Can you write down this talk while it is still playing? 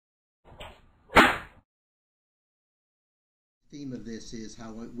theme of this is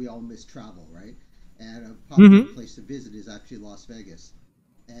how we all miss travel, right? And a popular place to visit is actually Las Vegas.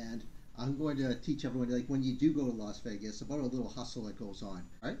 And I'm going to teach everyone, like when you do go to Las Vegas, about a little hustle that goes on,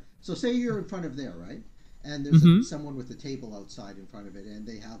 right? So say you're in front of there, right? And there's someone with a table outside in front of it, and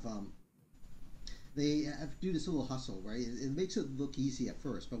they have to do this little hustle, right? It makes it look easy at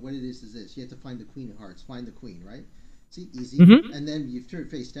first, but what it is this: you have to find the Queen of Hearts, find the Queen, right? See, easy. And then you turn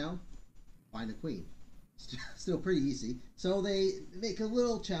face down, find the Queen. Still pretty easy. So they make a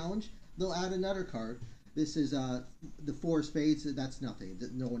little challenge. They'll add another card. This is the 4 of spades. That's nothing.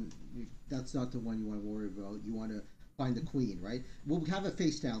 That's not the one you want to worry about. You want to find the Queen, right? We'll have it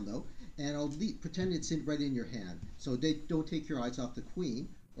face down though, and I'll pretend it's right in your hand. So don't take your eyes off the Queen,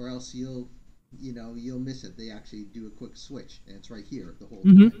 or else you'll miss it. They actually do a quick switch, and it's right here the whole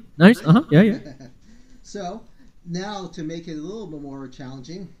time. Nice. Yeah. So now to make it a little bit more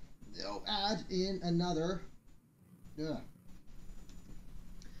challenging, they'll add in another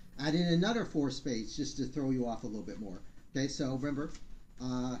 4 spades just to throw you off a little bit more. Okay, so remember,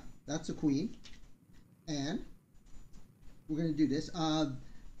 that's a Queen, and we're going to do this.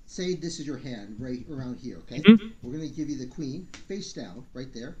 Say this is your hand right around here, okay? We're going to give you the Queen face down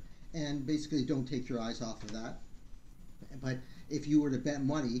right there, and basically don't take your eyes off of that. But if you were to bet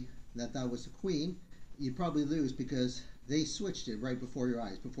money that was the Queen, you'd probably lose because they switched it right before your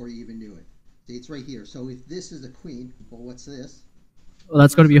eyes, before you even knew it. See, it's right here. So if this is the Queen, well, what's this? Well,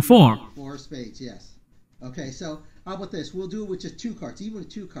 that's going to be a 4. 4 spades, yes. Okay, so how about this? We'll do it with just 2 cards. Even with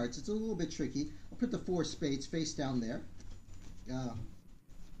 2 cards, it's a little bit tricky. I'll put the 4 spades face down there.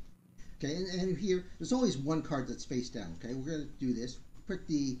 Okay, and here, there's always one card that's face down. Okay, we're going to do this. Put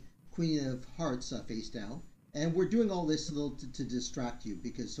the Queen of Hearts face down. And we're doing all this a little to distract you,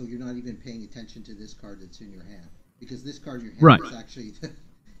 because so you're not even paying attention to this card that's in your hand. Because this card in your hand is actually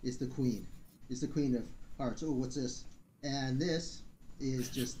is the Queen. It's the Queen of Hearts. Oh, what's this? And this is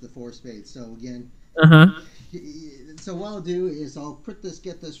just the 4 spades. So again, so what I'll do is I'll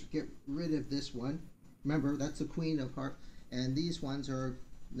get rid of this one. Remember, that's the Queen of Hearts, and these ones are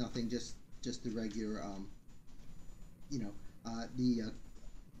nothing, just the regular, the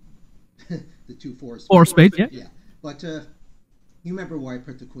 2 4 spades. 4 spades, yeah. Yeah, but you remember why I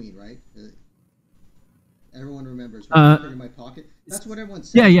put the Queen, right? Everyone remembers. I put it in my pocket. That's what everyone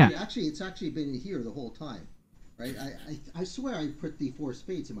says. Yeah. Actually, it's actually been here the whole time. Right, I swear I put the 4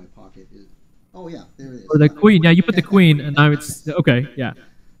 spades in my pocket. Oh yeah, there it is. Or the Queen, yeah, you put the Queen, and now it's okay, yeah.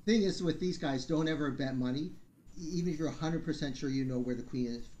 Thing is, with these guys, don't ever bet money, even if you're 100% sure you know where the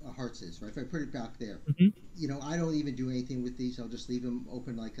Queen of Hearts is. Right, if I put it back there, I don't even do anything with these. I'll just leave them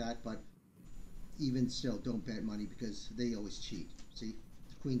open like that. But even still, don't bet money because they always cheat. See,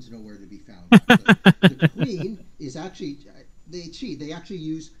 the Queen's nowhere to be found. The Queen is actually they cheat. They actually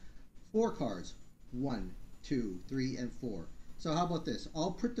use 4 cards. 1, 2, 3, and 4. So how about this?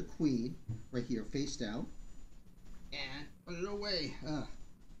 I'll put the Queen right here, face down, and put it away.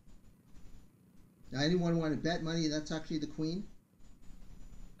 Now, anyone want to bet money that's actually the Queen?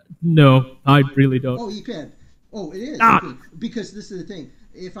 No, I really don't. Oh, you can. Oh, it is. Because this is the thing.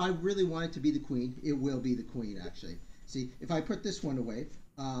 If I really want it to be the Queen, it will be the Queen, actually. See, if I put this one away,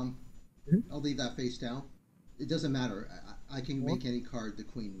 I'll leave that face down. It doesn't matter. I can make any card the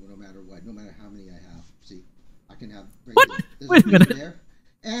Queen no matter what, no matter how many I have. See, I can have Wait a minute. There,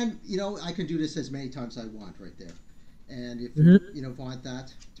 and I can do this as many times as I want right there. And if you want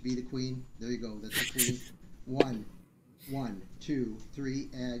that to be the Queen, there you go. That's the Queen. 1, 2, 3,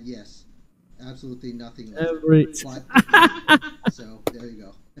 and yes, absolutely nothing left. So there you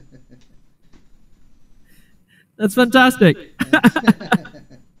go. That's fantastic.